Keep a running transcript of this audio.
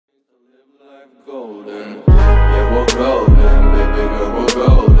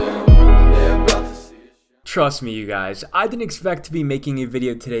Trust me, you guys, I didn't expect to be making a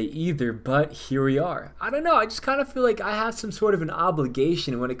video today either, but here we are. I don't know, I just kind of feel like I have some sort of an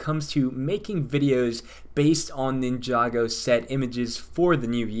obligation when it comes to making videos based on Ninjago set images for the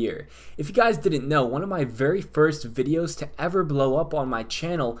new year. If you guys didn't know, one of my very first videos to ever blow up on my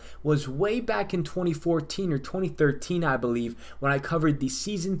channel was way back in 2014 or 2013, I believe, when I covered the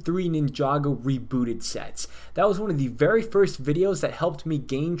Season 3 Ninjago rebooted sets. That was one of the very first videos that helped me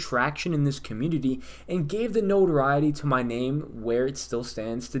gain traction in this community and gave the notoriety to my name where it still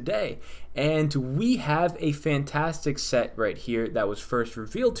stands today. And we have a fantastic set right here that was first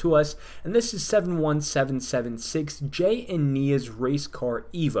revealed to us, and this is 71776 Jay and Nia's race car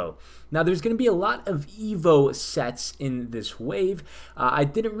EVO. Now there's going to be a lot of EVO sets in this wave. I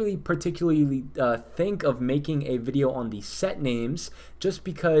didn't really particularly think of making a video on the set names just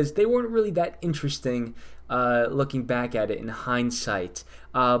because they weren't really that interesting looking back at it in hindsight.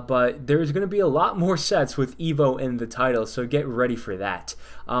 But there's going to be a lot more sets with EVO in the title, so get ready for that.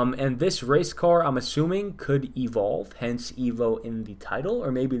 And this race car, I'm assuming, could evolve, hence EVO in the title,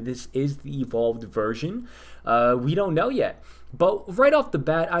 or maybe this is the evolved version. We don't know yet. But right off the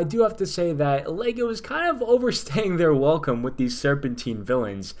bat, I do have to say that LEGO is kind of overstaying their welcome with these Serpentine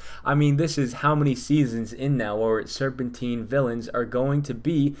villains. I mean, this is how many seasons in now where Serpentine villains are going to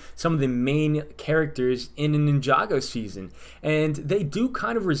be some of the main characters in a Ninjago season. And they do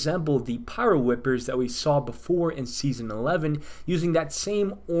kind of resemble the Pyro Whippers that we saw before in Season 11, using that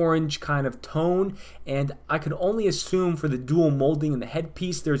same orange kind of tone. And I could only assume for the dual molding in the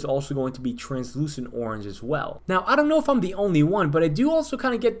headpiece, there's also going to be translucent orange as well. Now, I don't know if I'm the only one, but I do also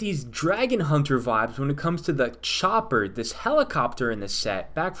kind of get these Dragon Hunter vibes when it comes to the chopper, this helicopter in the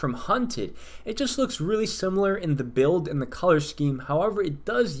set, back from Hunted. It just looks really similar in the build and the color scheme. However, it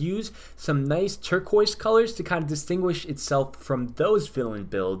does use some nice turquoise colors to kind of distinguish itself from those villain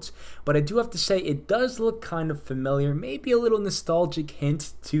builds. But I do have to say, it does look kind of familiar, maybe a little nostalgic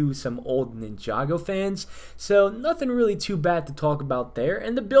hint to some old Ninjago fans. So nothing really too bad to talk about there,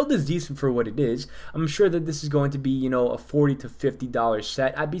 and the build is decent for what it is. I'm sure that this is going to be, you know, a $40 to $50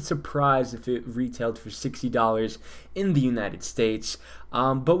 set. I'd be surprised if it retailed for $60 in the United States.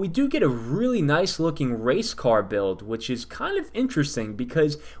 But we do get a really nice looking race car build, which is kind of interesting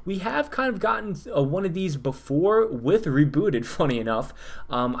because we have kind of gotten one of these before with rebooted, funny enough.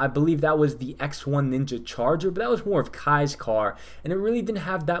 I believe that was the X1 Ninja Charger, but that was more of Kai's car, and it really didn't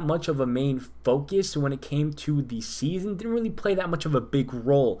have that much of a main focus when it came to the season. Didn't really play that much of a big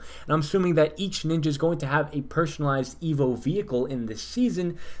role, and I'm assuming that each ninja is going to have a personalized EVO vehicle in this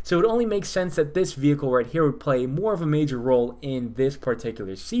season, so it only makes sense that this vehicle right here would play more of a major role in this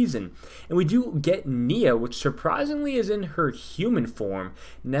particular season. And we do get Nia, which surprisingly is in her human form.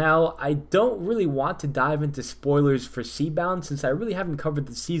 Now, I don't really want to dive into spoilers for Seabound since I really haven't covered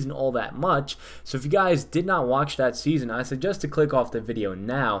the season all that much, so if you guys did not watch that season, I suggest to click off the video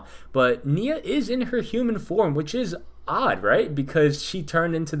now. But Nia is in her human form, which is odd, right? Because she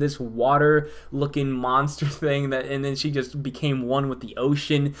turned into this water looking monster thing and then she just became one with the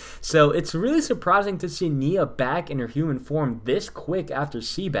ocean. So it's really surprising to see Nia back in her human form this quick after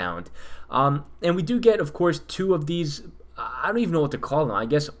Seabound. And we do get, of course, two of these, I don't even know what to call them, I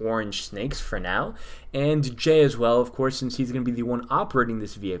guess orange snakes for now, and Jay as well, of course, since he's going to be the one operating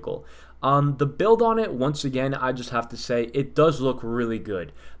this vehicle. The build on it, once again, I just have to say, it does look really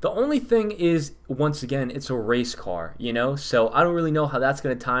good. The only thing is, once again, it's a race car, you know? So I don't really know how that's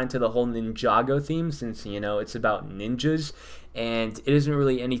going to tie into the whole Ninjago theme since, you know, it's about ninjas. And it isn't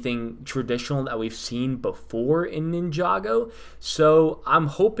really anything traditional that we've seen before in Ninjago. So I'm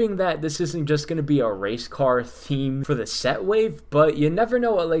hoping that this isn't just going to be a race car theme for the set wave, but you never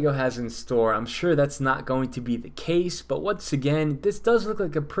know what LEGO has in store. I'm sure that's not going to be the case, but once again, this does look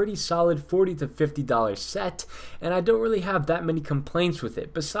like a pretty solid $40 to $50 set, and I don't really have that many complaints with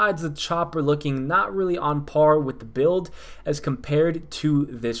it, besides the chopper looking not really on par with the build as compared to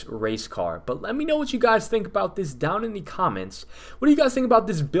this race car. But let me know what you guys think about this down in the comments. What do you guys think about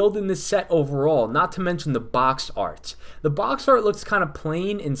this build in this set overall, not to mention the box art? The box art looks kind of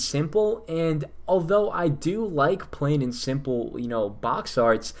plain and simple, and although I do like plain and simple, you know, box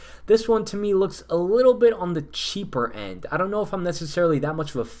arts, this one to me looks a little bit on the cheaper end. I don't know if I'm necessarily that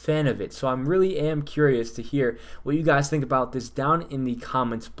much of a fan of it, so I really am curious to hear what you guys think about this down in the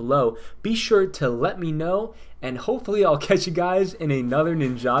comments below. Be sure to let me know, and hopefully I'll catch you guys in another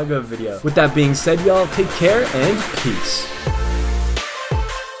Ninjago video. With that being said, y'all, take care and peace.